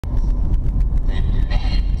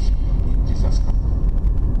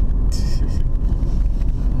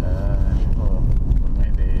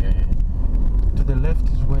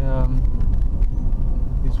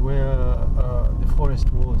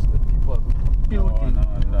everything.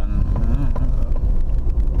 now done.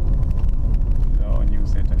 Oh, new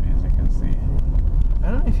setup, as you can see.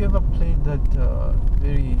 I don't know if you ever played that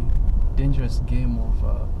very dangerous game of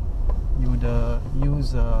you'd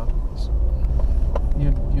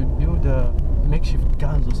build makeshift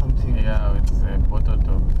guns or something. Yeah, it's a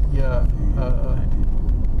prototype. Yeah.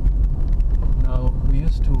 Now we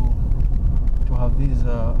used to have these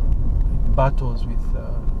battles with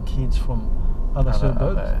kids from other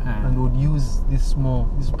suburbs, and we would use this is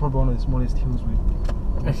probably one of the smallest hills we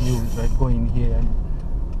use, right? Going here and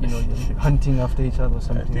hunting after each other or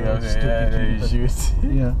something. Yeah.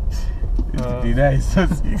 Did I so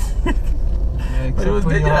except it was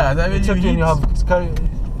dangerous. Except when you have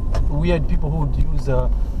weird people who would use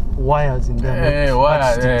wires in them. I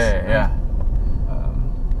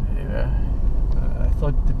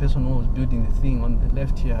thought the person who was building the thing on the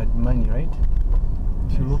left here had money, right?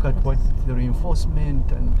 If you look at what the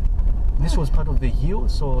reinforcement, and this was part of the hill,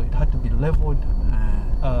 so it had to be leveled.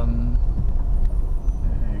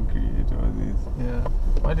 Yeah.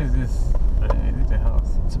 What is this? Is it a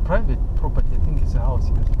house? It's a private property. I think it's a house.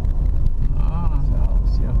 Yes. Oh, it's a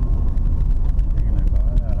house. Yeah.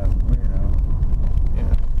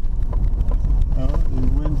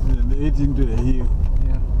 They ate into the hill.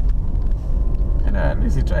 Yeah. And at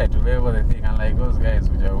least he tried to level the thing, unlike those guys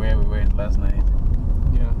which are where we went last night.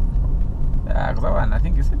 Yeah. Because that one, I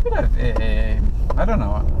think it's a bit of I don't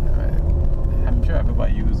know. I'm sure people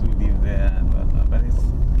use who live there and whatnot, but it's.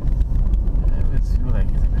 I feel like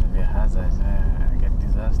it's a bit of a hazard. Like a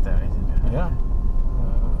disaster, isn't it? Yeah.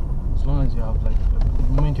 As long as you have the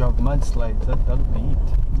moment you have mudslides, that'll be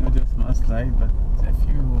it. Not just mudslide, but a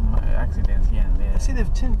few accidents here and there. I see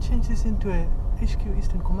they've changed this into a HQ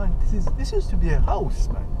Eastern Command. This used to be a house,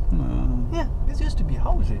 man. No. Yeah, this used to be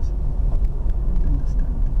houses. I don't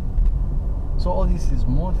understand. So all this is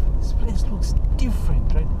Moth. This place looks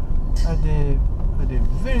different, right? I had a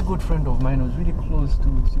very good friend of mine who was really close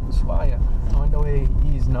to Suburbs. I wonder where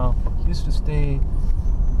he is now. He used to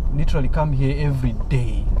literally come here every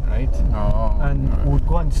day, right? Oh, and we would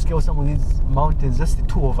go and scale some of these mountains, just the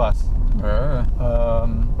two of us.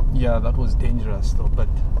 Yeah, that was dangerous though, but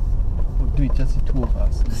we'd do it just the two of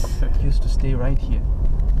us. He used to stay right here.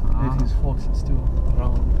 And his folks are still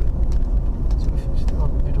around. So if you still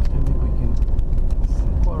have a bit of time, maybe we can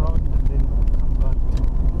go around and then come back to.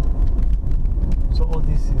 So all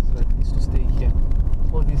this is used to stay here.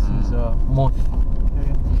 All this is Moth.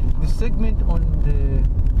 The segment on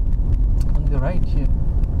the right here,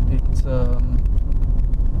 it's I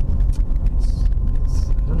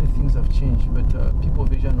don't know if things have changed, but people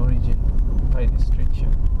of Asian origin buy this stretch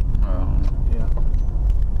here. Yeah.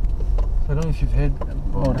 So I don't know if you've heard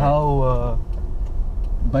about how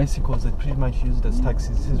bicycles are pretty much used as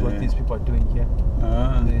taxis. This is what these people are doing here.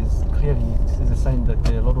 There's a sign that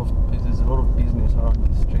there's a lot of business around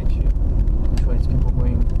this stretch here. I'm sure it's people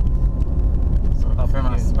going up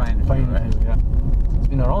famous here. Spine View, right? Yeah. It's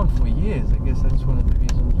been around for years. I guess that's one of the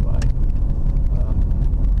reasons why.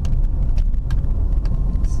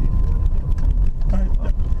 Let's see.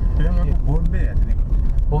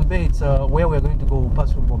 Bombay, it's where we're going to go. We'll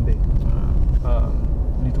pass through Bombay.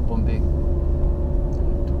 Little Bombay.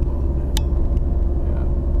 Yeah.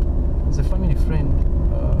 There's a family friend.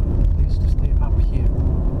 They used to stay up here.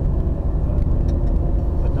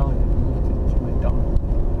 But now they've moved it way down.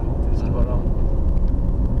 I hope they're still around.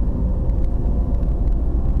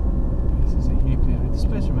 This is a hilly place. This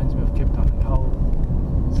place reminds me of Cape Town, like how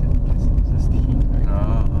certain places is just hilly. Right?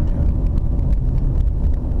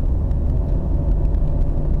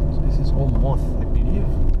 So this is all Moth, I believe.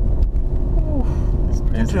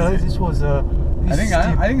 I didn't realize this was I think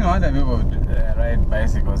no wonder people ride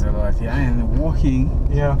bicycles a lot here. And walking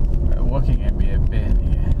can be a pain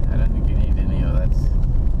here. I don't think you need any of that.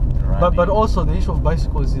 But also the issue of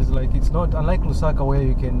bicycles is like it's not unlike Lusaka where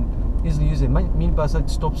you can easily use a minibus that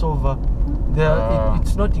stops over.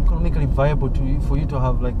 It's not economically viable for you to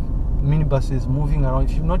have like minibuses moving around.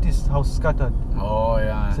 If you notice how scattered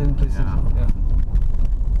certain places. Yeah.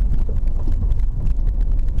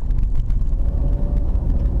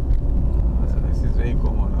 So this is very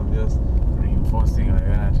common. I'm just reinforcing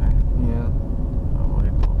another time. Yeah.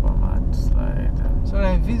 Avoid proper mudslide. So when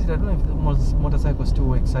I visit, I don't know if the motorcycle still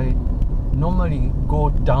works. I normally go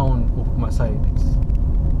down Okuma side.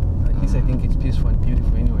 At least I think it's peaceful and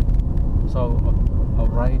beautiful anyway. So I'll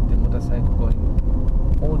ride the motorcycle going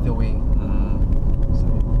all the way.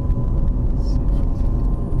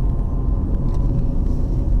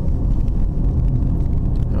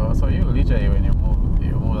 So you literally when you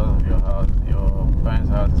move out of your house, your parents'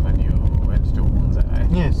 house, when you went to Hunza, right?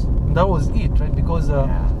 Yes, that was it, right? Because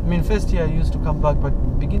in first year I used to come back, but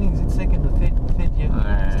beginning, is it second or third year?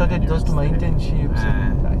 Started goes to my internships,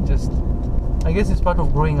 and I guess it's part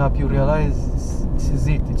of growing up. You realize this is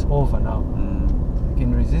it. It's over now. You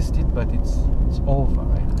can resist it, but it's over,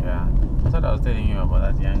 right? Yeah. I thought I was telling you about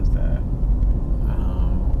that youngster.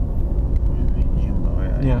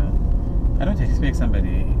 Yeah. I don't expect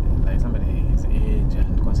somebody his age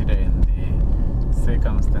and considering the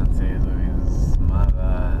circumstances of his mother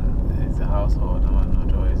and his household and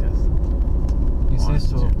whatnot, always just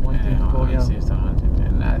wanting to go, yeah.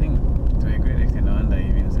 And I think to a great extent, no wonder I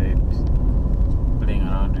even said playing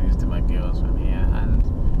around to used to my girls from here. And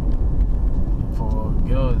for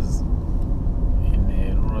girls in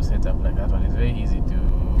a rural setup like that one, it's very easy to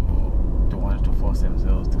want to force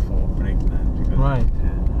themselves to fall pregnant because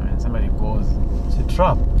when somebody goes, it's a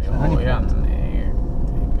trap.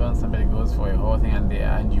 When somebody goes for a whole thing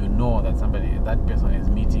and you know that that person is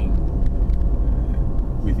meeting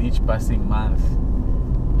with each passing month,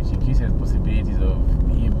 it increases possibilities of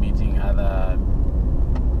him meeting other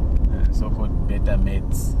so-called better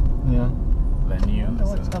mates than you. I wonder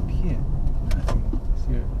what's up here. Nothing.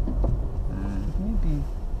 Here. Maybe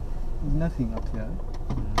there's nothing up there.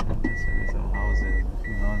 There's some houses, a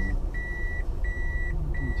few houses.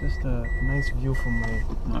 Just a nice view from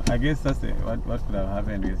my... I guess that's what could have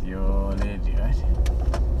happened with your lady, right?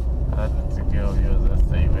 That the girl of yours that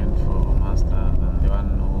they went for masters, and the one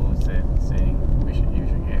who saying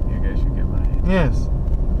you guys should get married. Yes.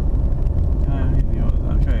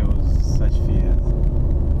 I'm sure it was such fears.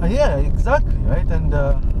 Yeah, exactly, right? And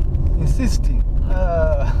insisting.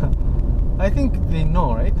 I think they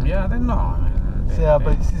know, right? Yeah, they know.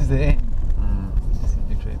 But this is the end. This is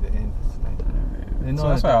literally the end. They know. So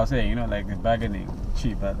that's why I was saying, like the bargaining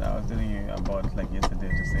cheap. But I was telling you about like yesterday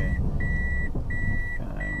to say,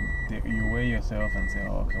 you weigh yourself and say,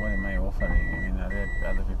 oh, okay, what am I offering? I mean, are there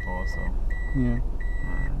other people also? Yeah.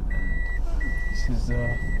 This is.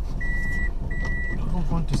 I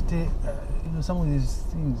don't want to stay. Some of these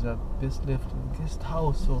things are best left in guest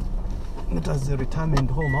house or not as a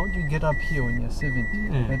retirement home. How do you get up here when you're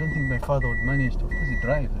 70? I don't think my father would manage to. Of course, he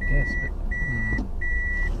drives, I guess, but.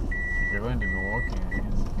 If you're going to be walking, I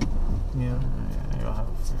guess. Yeah. You'll have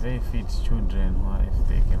very fit children who, if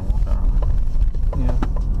they can walk around. Yeah.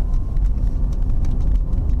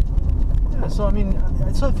 So I mean,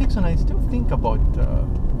 so fiction. I still think about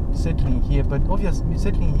settling here, but obviously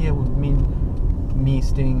settling here would mean me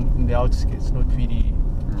staying in the outskirts, not really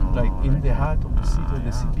like in the heart of the city or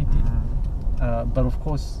the CBD. But of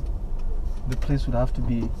course, the place would have to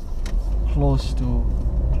be close to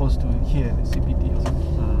here, the CBD.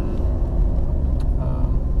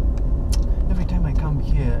 Every time I come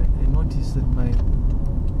here, I notice that my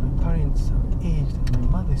parents have aged, and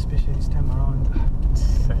my mother especially this time around.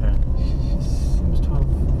 She seems to have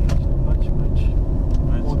aged much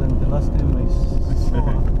more than the last time I saw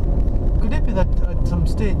her. Could it be that at some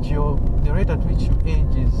stage the rate at which you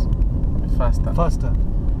age is faster?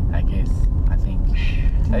 I guess. I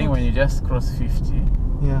think when you just cross 50,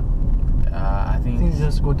 I think things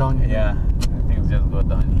just go down here. Yeah, things just go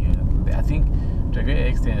down here. I think to a great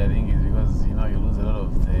extent, I think is because you lose a lot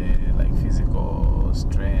of the physical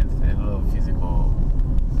strength. A lot of physical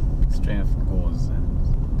strength goes,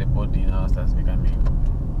 and the body now starts becoming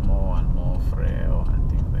more and more frail and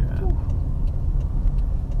things like that.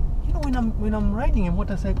 When I'm riding a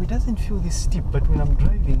motorcycle, it doesn't feel this steep, but when I'm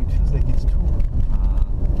driving, it feels like it's too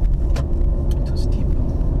steep.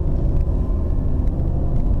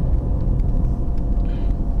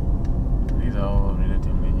 These are all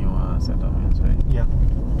relatively newer settlements, right? Yeah.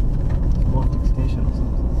 Moth Extension or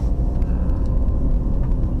something.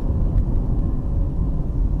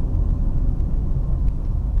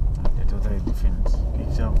 A totally different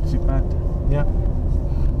picture of Chipata. Yeah.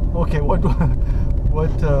 Okay,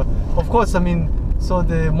 of course, I mean, so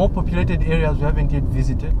the more populated areas we haven't yet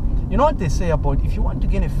visited. You know what they say about if you want to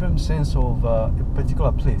gain a firm sense of a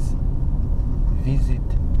particular place, visit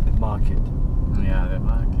the market. Yeah, the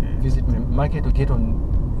market. Visit the market to get on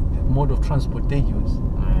the mode of transport they use.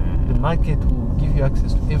 The market will give you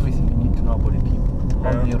access to everything you need to know about the people,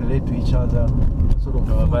 how they relate to each other, sort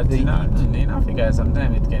of but they in Africa,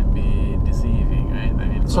 sometimes it can be deceiving, right? I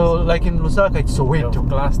mean, so like in Lusaka, it's Soweto. You have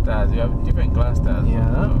clusters, you have different clusters.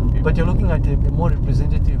 Yeah, but you're looking at a more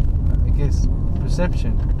representative, I guess,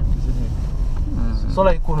 perception. So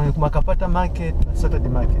like Makapata market, Saturday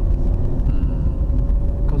market.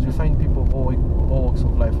 Because you find people of all walks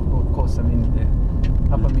of life. Of course, I mean, the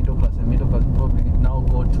upper middle class and middle class probably now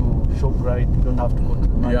go to ShopRite. You don't have to go to the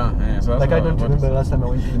market. Yeah, so like I don't remember the last time I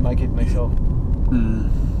went to the market myself.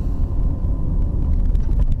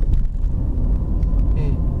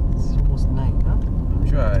 Hey,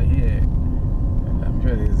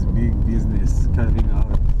 carving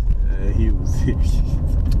out hills.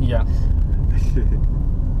 Yeah. Maybe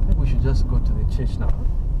we should just go to the church now.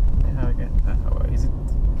 Yeah, okay. Is it?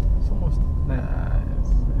 It's almost 9.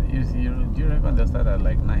 Do you reckon they'll start at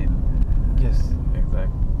like 9? Yes.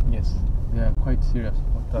 Exactly. Yes. They are quite serious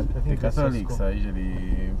about that. I think the Catholics are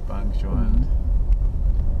usually punctual.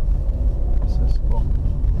 Let's just go.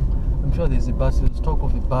 I'm sure there's a bus. There's talk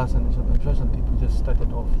of the bus, and I'm sure some people just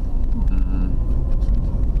started off.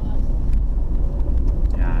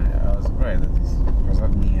 Yeah, I was surprised that this was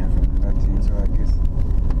not me from that thing, so I guess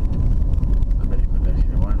somebody could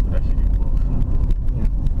actually, one could actually go.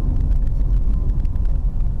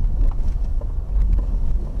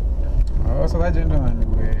 Yeah. Also, that gentleman,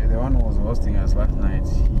 the one who was hosting us last night,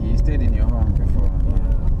 he stayed in your home before.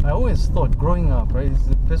 Yeah. I always thought, growing up, right, it's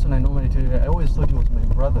the person I normally tell you, I always thought he was my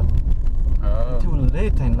brother. Until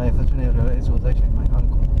later in life, that's when I realized it was actually my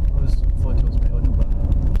uncle. I always thought he was my older brother.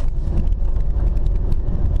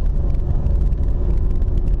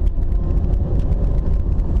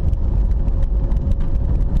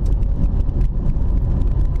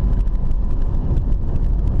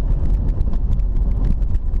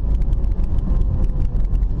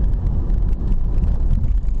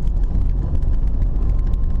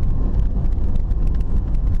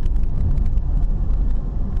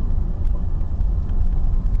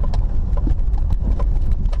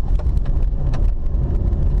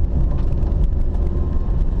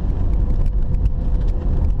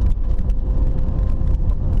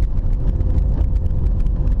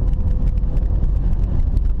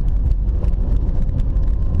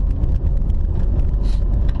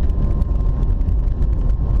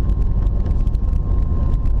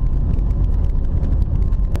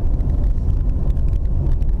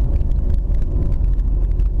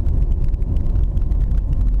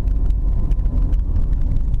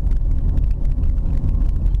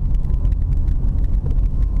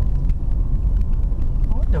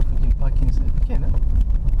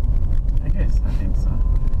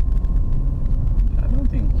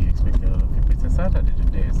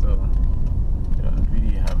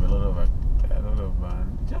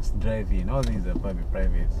 Driving, all these are probably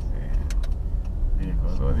private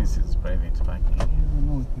vehicles, all this is private parking. I don't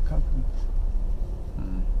know if we can't.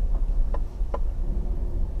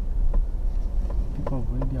 People have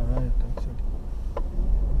already arrived actually.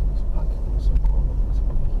 This parking also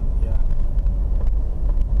yeah.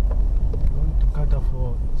 Going to cater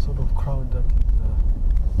for the sort of crowd that is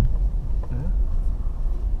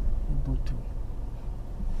able to.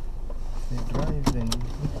 If they drive, then